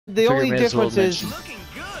The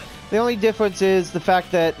only difference is the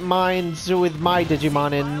fact that mine's with my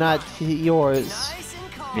Digimon and not yours.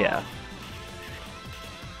 Yeah.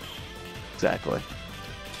 Exactly.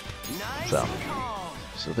 So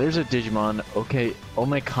there's a Digimon. Okay,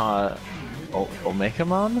 Omekamon?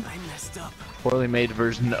 Poorly made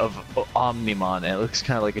version of Omnimon, and it looks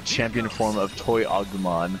kind of like a champion form of Toy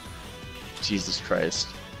Agumon. Jesus Christ.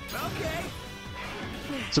 Okay.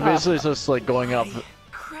 So basically, it's just like going up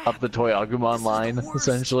the Toy Agumon line,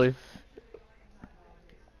 essentially.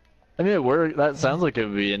 I mean, that sounds like it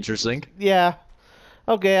would be interesting. Yeah.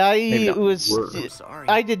 Okay,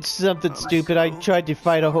 I did something stupid. I tried to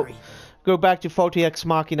fight go back to Faulty Ex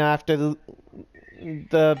Machina after the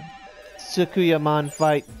Tsukuyamon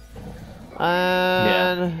fight.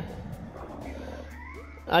 And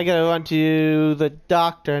I gotta run to the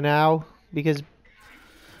doctor now because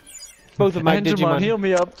both of my Digimon. Heal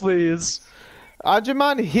me up, please.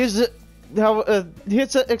 Anjumon, here's the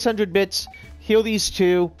X100 bits. Heal these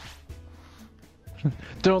two.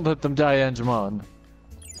 Don't let them die, Anjumon.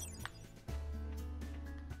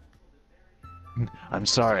 I'm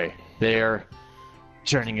sorry. They're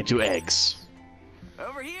turning into eggs.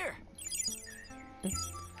 Over here.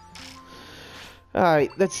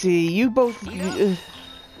 Alright, let's see. You both...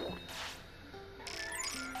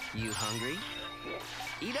 You hungry?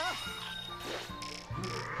 Eat up.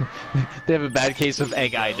 They have a bad case of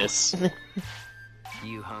egg-itis.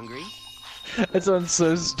 You hungry? That sounds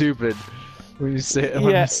so stupid when you say it.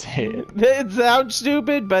 When you say it. It sounds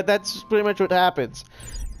stupid, but that's pretty much what happens.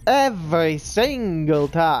 Every single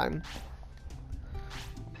time.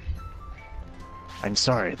 I'm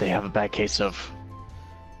sorry, they have a bad case of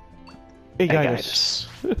egg-itis.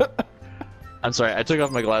 I'm sorry, I took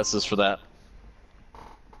off my glasses for that.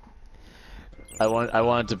 I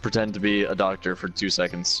wanted to pretend to be a doctor for 2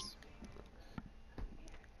 seconds.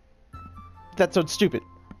 That sounds stupid,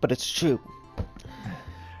 but it's true.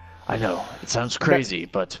 I know, it sounds crazy,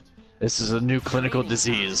 but this is a new clinical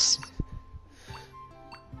disease.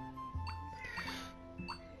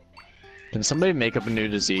 Can somebody make up a new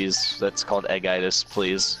disease that's called egg-itis,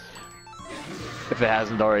 please? If it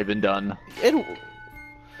hasn't already been done. And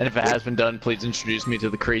if it has been done, please introduce me to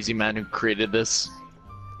the crazy man who created this.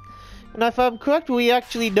 And if I'm correct, we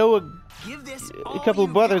actually know a couple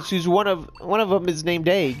of brothers who's one of them is named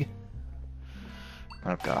Egg.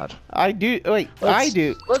 Oh God. I do. Wait, I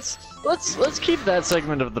do. Let's keep that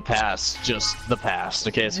segment of the past just the past,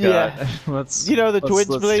 okay, Scott? Yeah. let's. You know the twins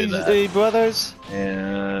brothers.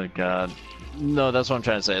 Yeah, God. No, that's what I'm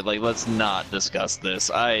trying to say. Like, let's not discuss this.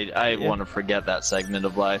 I want to forget that segment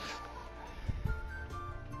of life.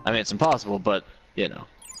 I mean, it's impossible, but you know.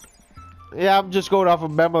 Yeah, I'm just going off of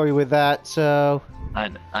memory with that, so.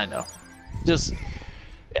 I know. Just,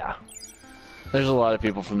 yeah. There's a lot of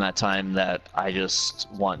people from that time that I just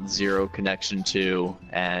want zero connection to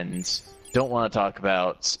and don't want to talk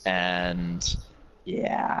about, and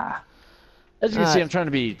yeah. As you can see, I'm trying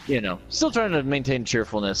to be, you know, still trying to maintain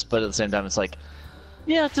cheerfulness, but at the same time, it's like,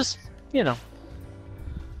 yeah, just, you know,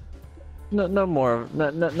 no more,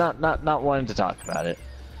 not wanting to talk about it.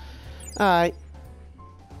 Alright.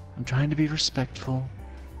 I'm trying to be respectful.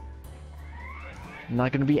 I'm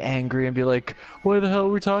not gonna be angry and be like, why the hell are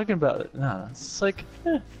we talking about it? No, it's like,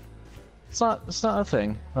 it's not a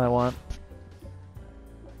thing I want.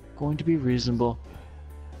 Going to be reasonable.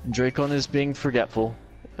 And Dracon is being forgetful.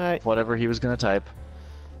 Alright. Whatever he was gonna type.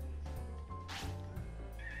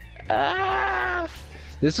 Ah!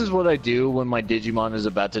 This is what I do when my Digimon is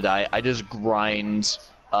about to die. I just grind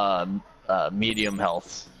medium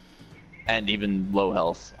health and even low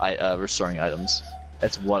health restoring items.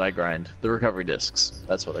 That's what I grind. The recovery discs.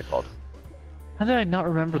 That's what I called. How did I not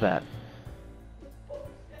remember that?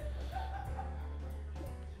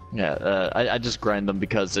 Yeah, I just grind them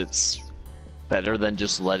because it's better than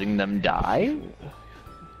just letting them die.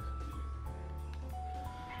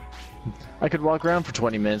 I could walk around for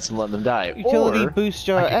 20 minutes and let them die. Utility or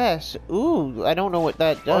booster S. Ooh, I don't know what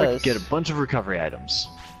that does. Or I could get a bunch of recovery items.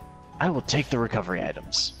 I will take the recovery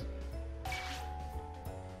items.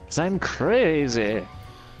 Cause I'm crazy.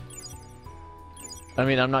 I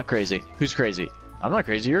mean, I'm not crazy. Who's crazy? I'm not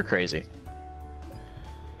crazy. You're crazy.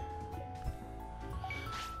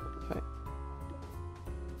 Okay.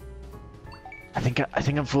 I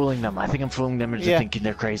think I'm fooling them. I think I'm fooling them into thinking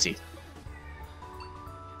they're crazy.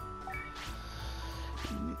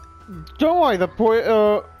 Don't worry, don't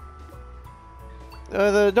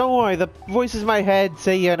worry, the voices in my head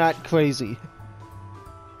say you're not crazy.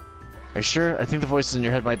 Are you sure? I think the voices in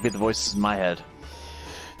your head might be the voices in my head.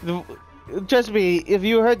 Trust me, if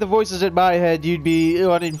you heard the voices in my head, you'd be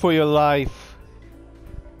running for your life.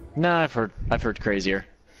 Nah, I've heard crazier.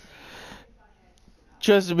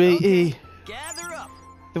 Trust me, Okay, gather up.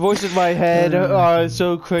 the voices in my head are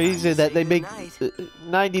so crazy that they make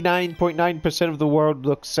 99.9% of the world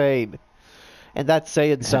look sane. And that's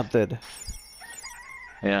saying something.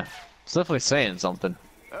 Yeah, it's definitely saying something.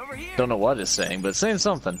 Over here. Don't know what it's saying, but it's saying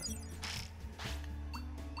something.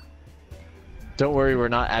 Don't worry, we're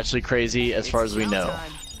not actually crazy as far as we know.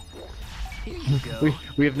 Here you go.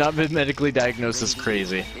 We have not been medically diagnosed as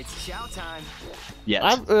crazy It's chow time. yet.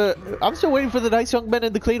 I'm still waiting for the nice young men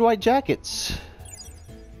in the clean white jackets.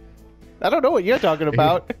 I don't know what you're talking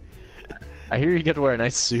about. I hear you get to wear a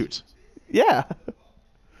nice suit. Yeah.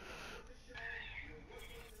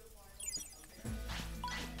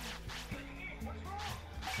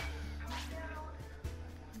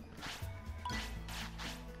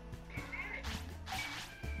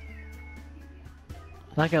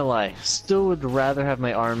 Not gonna lie, still would rather have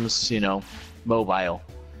my arms, you know, mobile.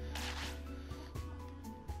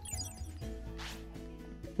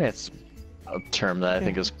 That's a term that I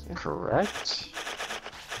think is correct.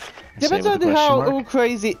 Depends on how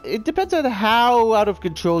crazy. It depends on how out of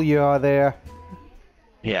control you are there.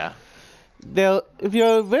 Yeah. If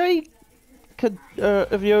you're very,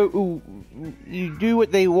 if you do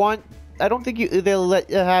what they want, I don't think they'll let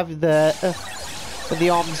you have the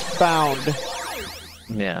arms bound.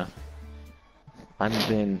 Yeah.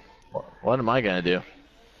 What am I gonna do?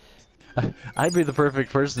 I'd be the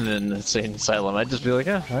perfect person in an insane asylum. I'd just be like,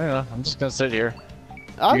 yeah, I don't know. I'm just gonna sit here.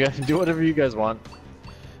 You guys do whatever you guys want.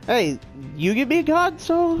 Hey, you give me a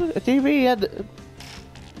console, a TV, and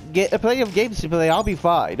get plenty of games to play. I'll be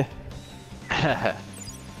fine. And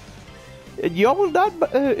y'all will not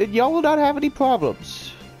have any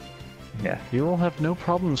problems. Yeah, you will have no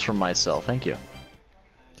problems from myself. Thank you.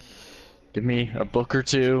 Give me a book or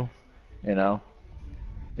two, you know.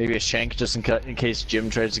 Maybe a shank just in case Jim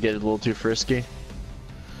tries to get a little too frisky.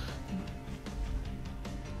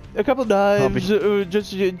 A couple knives,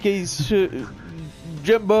 just in case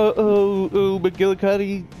Jimbo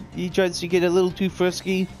McGillicuddy he tries to get a little too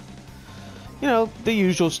frisky. You know, the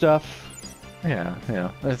usual stuff. Yeah,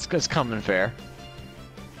 it's common fare.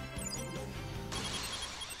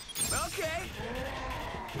 Okay.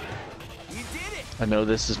 You did it. I know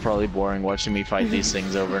this is probably boring watching me fight these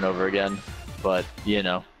things over and over again, but you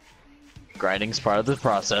know, grinding's part of the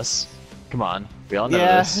process. Come on, we all know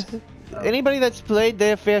this. Anybody that's played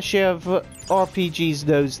their fair share of RPGs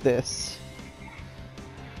knows this.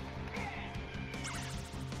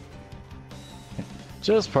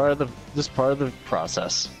 Just part of the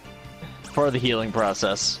process. Part of the healing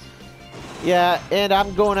process. Yeah, and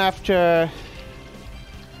I'm going after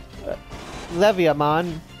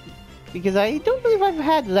Leviamon because I don't believe I've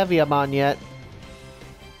had Leviamon yet.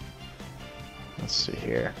 Let's see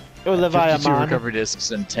here. Oh, 52 Leviamon. recovery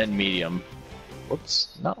discs and 10 medium.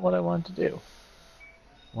 Whoops, not what I wanted to do.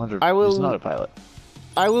 I will. He's not a pilot.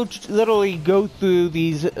 I will literally go through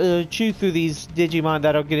these, chew through these Digimon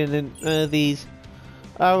that are getting in these.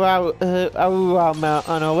 Whatever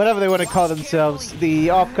they want to call themselves, the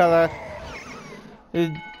off-color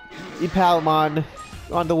Palmon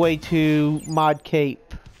on the way to Mod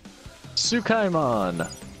Cape. Tsukaimon!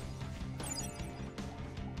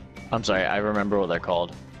 I'm sorry, I remember what they're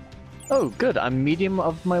called. Oh, good, I'm medium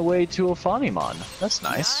of my way to Ophanimon. That's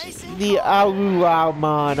nice. The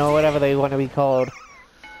Aruamon, or whatever they want to be called.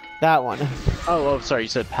 That one. Oh, sorry, you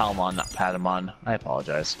said Palmon, not Patamon. I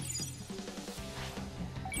apologize.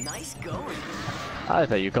 Nice going. I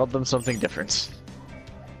thought you called them something different.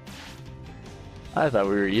 I thought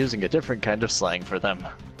we were using a different kind of slang for them.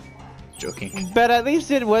 Joking. But at least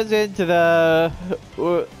it wasn't the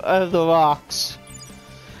rocks.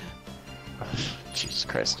 Jesus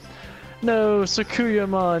Christ. No,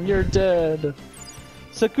 Sakuyamon, you're dead.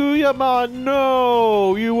 Sakuyamon,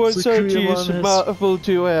 no! You were so useful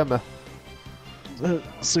to him.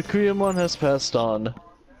 Sakuyamon has passed on.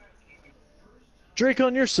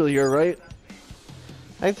 Dracon, you're still here, right?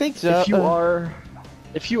 I think so.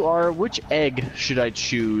 If you are, which egg should I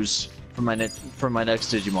choose for my next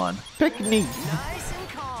Digimon? Pick me. Nice and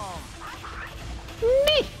calm.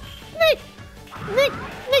 Me.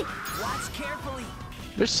 Watch carefully.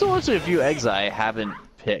 There's still actually a few eggs I haven't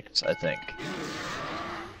picked, I think.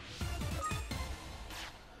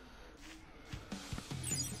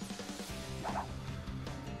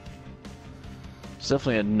 There's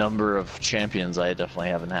definitely a number of champions I definitely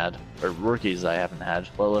haven't had, or rookies I haven't had,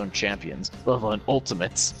 let alone champions, let alone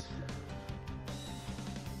ultimates.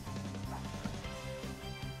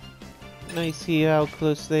 I see how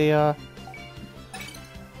close they are.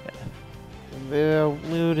 Their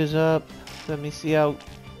mood is up. Let me see how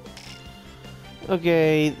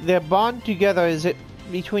Okay, their bond together is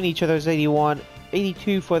between each other is 81,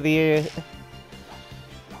 82 for the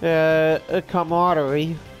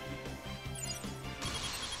camaraderie,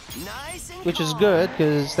 Nice and which is calm. good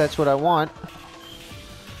because that's what I want.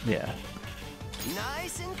 Yeah.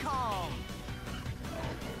 Nice and calm.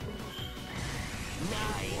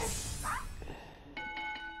 Nice.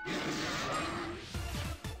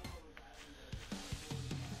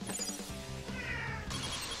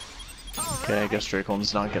 Okay, I guess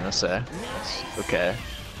Dracon's not gonna say. Okay.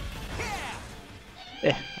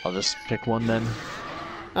 I'll just pick one then.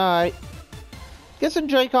 Alright. Guessing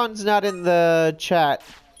Dracon's not in the chat.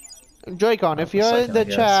 Dracon, if you're in the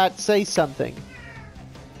chat, say something.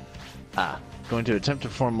 Going to attempt to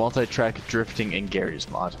form multi-track drifting in Gary's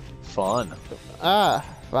mod. Fun.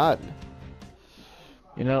 Fun.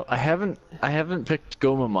 You know, I haven't picked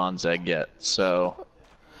Gomamon's egg yet, so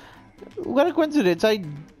What a coincidence! I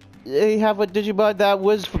have a Digimon that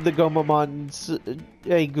was from the Gomamon's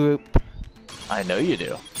A group. I know you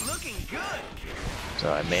do. Looking good.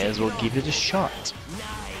 So I may as well give it a shot.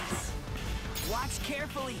 Nice. Watch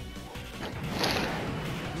carefully.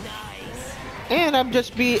 Nice. And I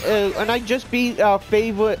just beat our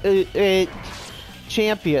favorite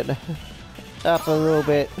champion up a little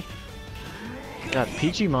bit. God,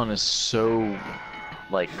 Digimon is so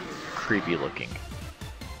like creepy looking.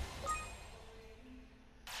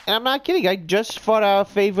 And I'm not kidding. I just fought our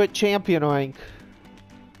favorite champion rank.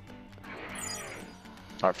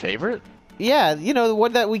 Our favorite? Yeah, you know, the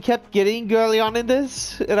one that we kept getting early on in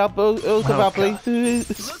this, in our both of our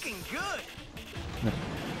playthroughs. Looking good.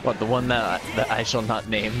 What, the one that I shall not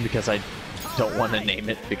name because I don't want to name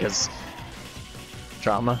it because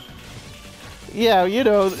drama? Yeah, you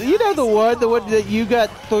know the one that you got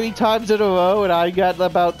 3 times in a row, and I got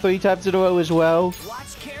about 3 times in a row as well.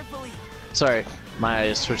 Watch carefully. Sorry, Maya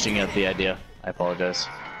is switching out the idea. I apologize.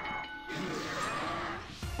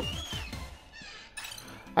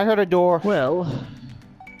 I heard a door. Well,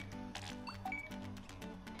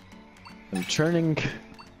 I'm turning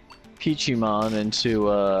Pichimon into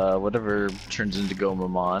whatever turns into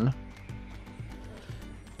Gomamon.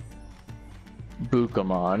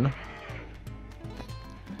 Bukamon.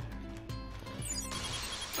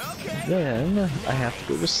 Okay. Then I have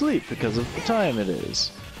to go to sleep because of the time it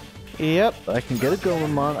is. Yep. I can get a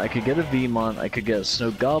Gomamon, I could get a Vmon, I could get a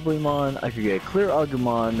Snow Goblinmon, I could get a Clear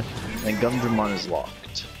Agumon, and Gumdramon is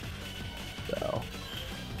locked. So.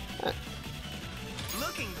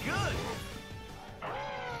 Looking good.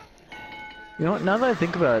 You know what, now that I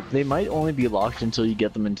think about it, they might only be locked until you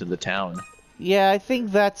get them into the town. Yeah, I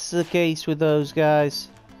think that's the case with those guys.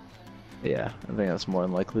 Yeah, I think that's more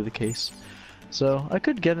than likely the case. So, I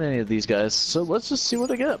could get any of these guys, so let's just see what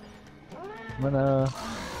I get. When I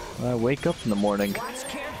wake up in the morning, Watch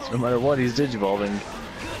carefully. no matter what, he's digivolving.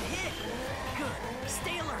 Good hit. Good.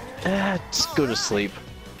 Stay alert. Just go to sleep.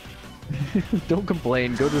 Don't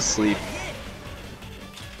complain, go to sleep.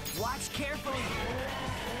 Watch carefully.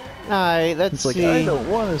 Alright, let's It's like, see. I don't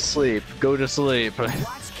want to sleep, go to sleep. Watch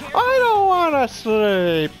carefully. I don't wanna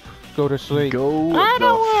sleep. Go to sleep. Go I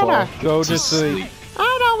don't the wanna fuck go to sleep.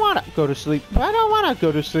 I don't wanna go to sleep. I don't wanna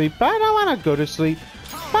go to sleep. I don't wanna go to sleep.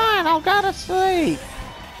 Fine, I'll go to sleep.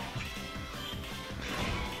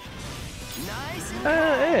 Nice and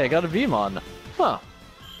Hey, I got a Vmon. Huh.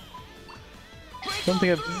 Don't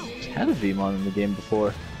think I've had a Vmon in the game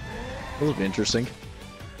before. This will be interesting.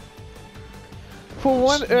 For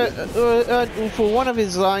one of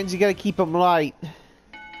his lines, you gotta keep him light.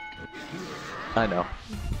 I know.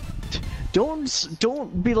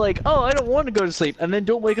 Don't be like, oh, I don't want to go to sleep, and then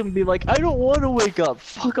don't wake up and be like, I don't want to wake up.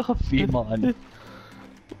 Fuck off, Vmon.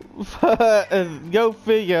 Go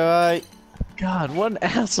figure, right? God, what an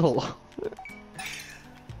asshole.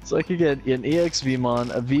 So I could get an EX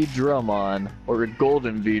Vmon, a V-Dramon, or a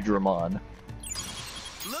Golden V-Dramon.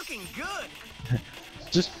 looking good.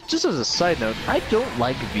 Just as a side note, I don't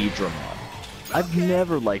like V-Dramon. I've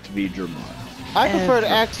never liked V-Dramon. I preferred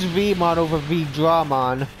XVmon over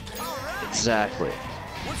V-Dramon. Exactly.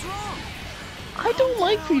 What's wrong? I don't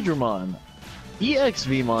like V-Dramon. EX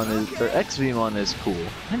Vmon is, or X Vmon is cool.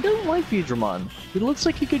 I don't like V-Dramon. It looks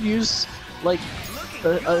like he could use, like,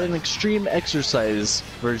 an extreme exercise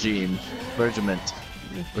regime. What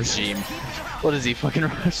is he, fucking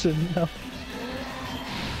Russian now?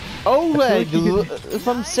 Oleg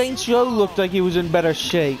from Saints Row looked like he was in better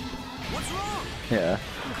shape. What's wrong? Yeah.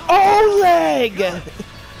 Oleg!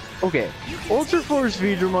 Okay, Ultra Force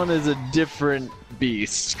V-Dramon is a different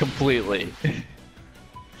beast, completely.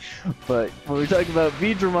 But when we talk about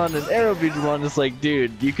V-Dramon and Arrow V-Dramon, it's like,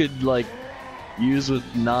 dude, you could, like, use with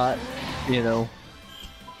not, you know,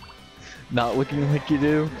 not looking like you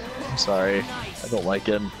do. I'm sorry. I don't like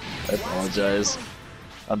him. I apologize.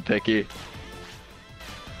 I'm picky.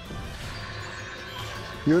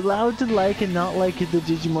 You're allowed to like and not like the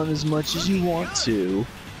Digimon as much as you want to.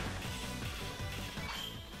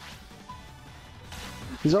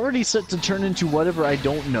 He's already set to turn into whatever I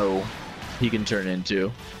don't know he can turn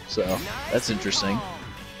into. So, that's interesting.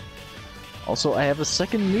 Also, I have a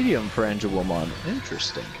second medium for Angelomon.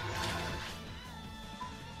 Interesting.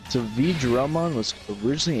 So V-Dramon was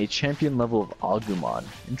originally a champion level of Agumon.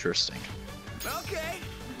 Interesting. Okay.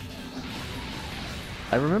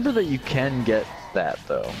 I remember that you can get that,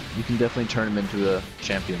 though. You can definitely turn him into a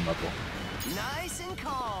champion level. Nice and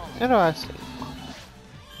calm. Interesting.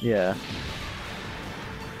 Yeah.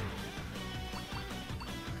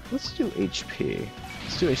 Let's do HP.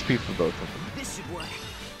 Let's do HP for both of them. This should work.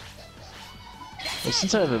 Well,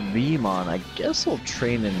 since I have a V-Mon, I guess I'll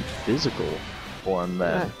train in physical form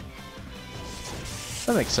then. Yeah.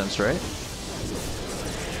 That makes sense, right?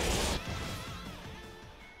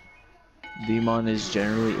 V-Mon is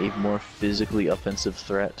generally a more physically offensive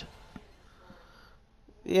threat.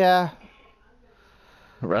 Yeah.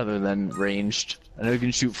 Rather than ranged. I know you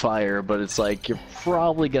can shoot fire, but it's like you're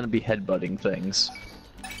probably gonna be headbutting things.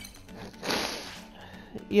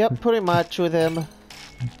 Yep, pretty much with him.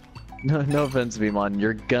 No offense, V-Mon,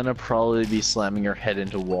 you're gonna probably be slamming your head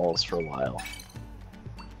into walls for a while.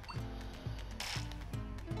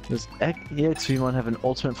 Does EX V-Mon have an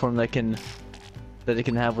ultimate form that it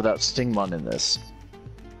can have without Stingmon in this?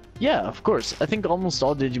 Yeah, of course. I think almost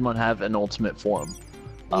all Digimon have an ultimate form.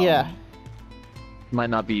 Yeah. Might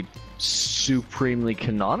not be supremely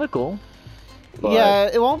canonical. But... yeah,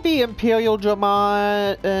 it won't be Imperial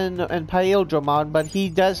Dramon and Pale Dramon, but he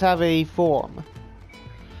does have a form.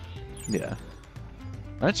 Yeah.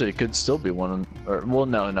 Actually, it could still be one, or well,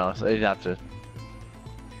 no, they'd have to.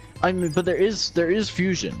 I mean, but there is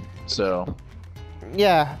fusion, so.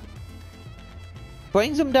 Yeah.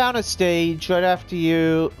 Brings him down a stage right after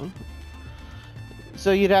you.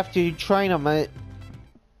 So you'd have to train him to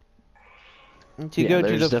go to the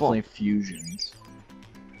there's definitely form. fusions.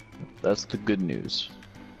 That's the good news.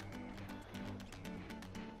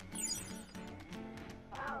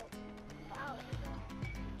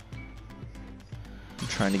 I'm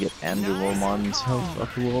trying to get Angelomon's health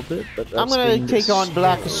up a little bit, but that's I'm gonna being take on slow.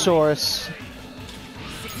 Blackosaurus.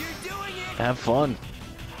 You're doing it. Have fun.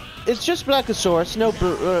 It's just Blackosaurus, no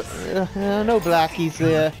blackies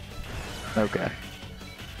there. Okay.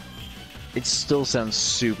 It still sounds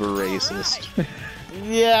super racist.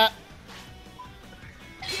 Yeah.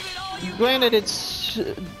 Give it all you Granted, it's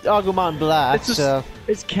Agumon Black, It's just, so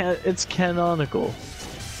it's canonical.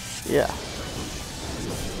 yeah.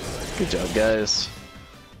 Good job, guys.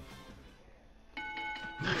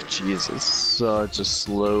 Jeez, it's such a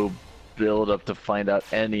slow build up to find out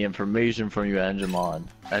any information from you, Angelomon.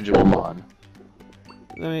 Let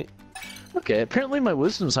me. Okay, apparently my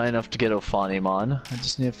wisdom's high enough to get Ophanimon. I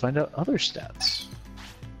just need to find out other stats.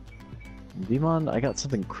 Demon, I got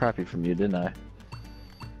something crappy from you, didn't I?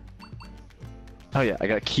 Oh yeah, I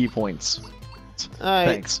got key points. Alright.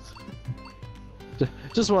 Thanks.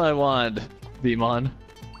 Just what I wanted, Demon.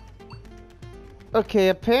 Okay,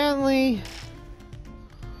 apparently.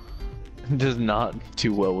 Does not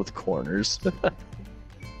do well with corners.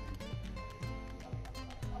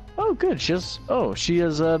 Oh, good. She has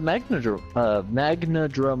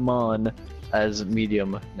Magnadramon as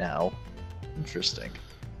medium now. Interesting.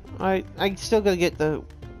 I still gotta get the.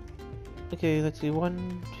 Okay, let's see.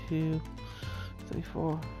 1, 2, 3,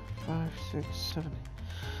 4, 5, 6, 7.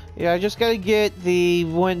 Yeah, I just gotta get the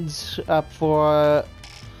ones up for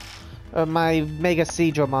my Mega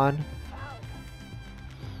Seedramon.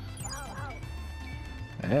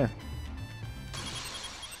 Yeah.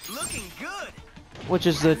 looking good. Which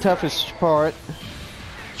is the toughest part.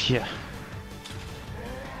 Yeah.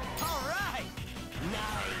 All right.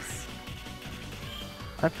 Nice.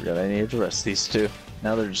 I forgot I needed to rest these two.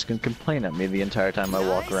 Now they're just gonna complain at me the entire time I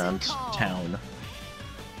walk around town.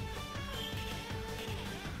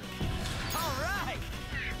 All right.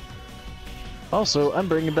 Also, I'm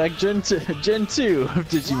bringing back Gen 2 of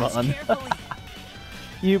Digimon.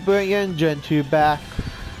 You bring in Gen 2 back.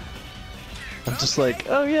 I'm just like,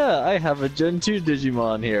 oh yeah, I have a Gen 2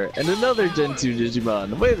 Digimon here, and another Gen 2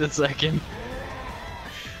 Digimon. Wait a second.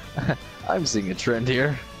 I'm seeing a trend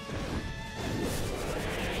here.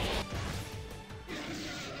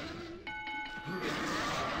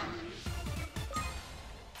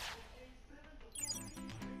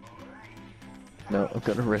 No, I'm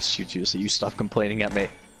gonna rescue you so you stop complaining at me.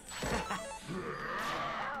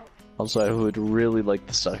 Also, I would really like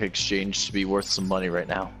the stock exchange to be worth some money right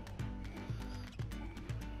now.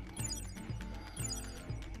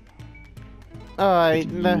 Alright,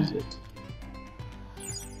 Use it.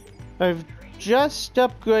 I've just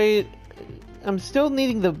upgraded. I'm still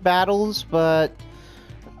needing the battles, but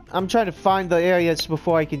I'm trying to find the areas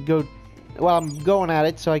before I can go. Well, I'm going at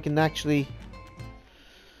it so I can actually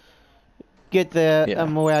get the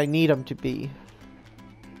where I need them to be.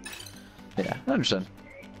 Yeah, I understand.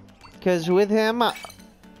 Because with him,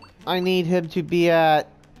 I need him to be at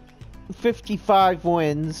 55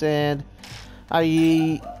 wins, and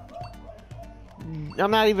I'm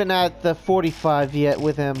not even at the 45 yet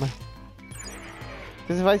with him.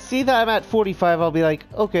 Because if I see that I'm at 45, I'll be like,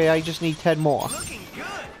 okay, I just need 10 more. Looking good.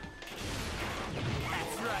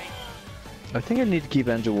 That's right. I think I need to keep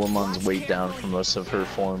Angelwoman's weight down for most of her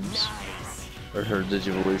forms. Or her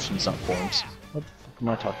Digivolutions, not forms. What the fuck am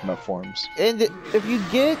I talking about, forms? And if you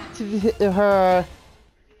get to her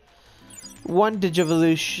one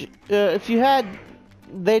Digivolution, if you had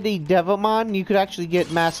Lady Devilmon, you could actually get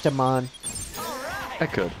Mastermon. I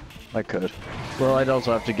could. Well, I'd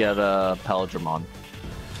also have to get Paladramon.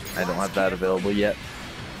 I don't have that available yet.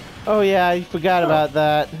 Oh yeah, I forgot about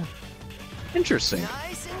that. Interesting.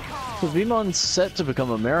 Nice and calm. So Veemon's set to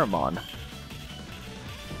become a Meramon.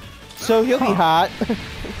 So he'll be hot.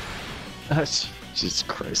 Jesus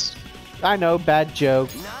Christ. I know, bad joke.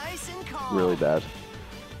 Nice and calm. Really bad.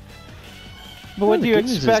 But what do you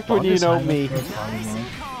expect when you know me? Nice and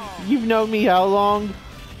calm. You've known me how long?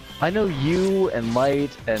 I know you and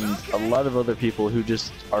Light and a lot of other people who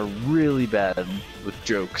just are really bad with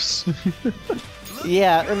jokes.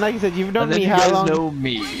 Yeah, and like I said, you've known and then me you how guys long? know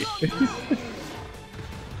me.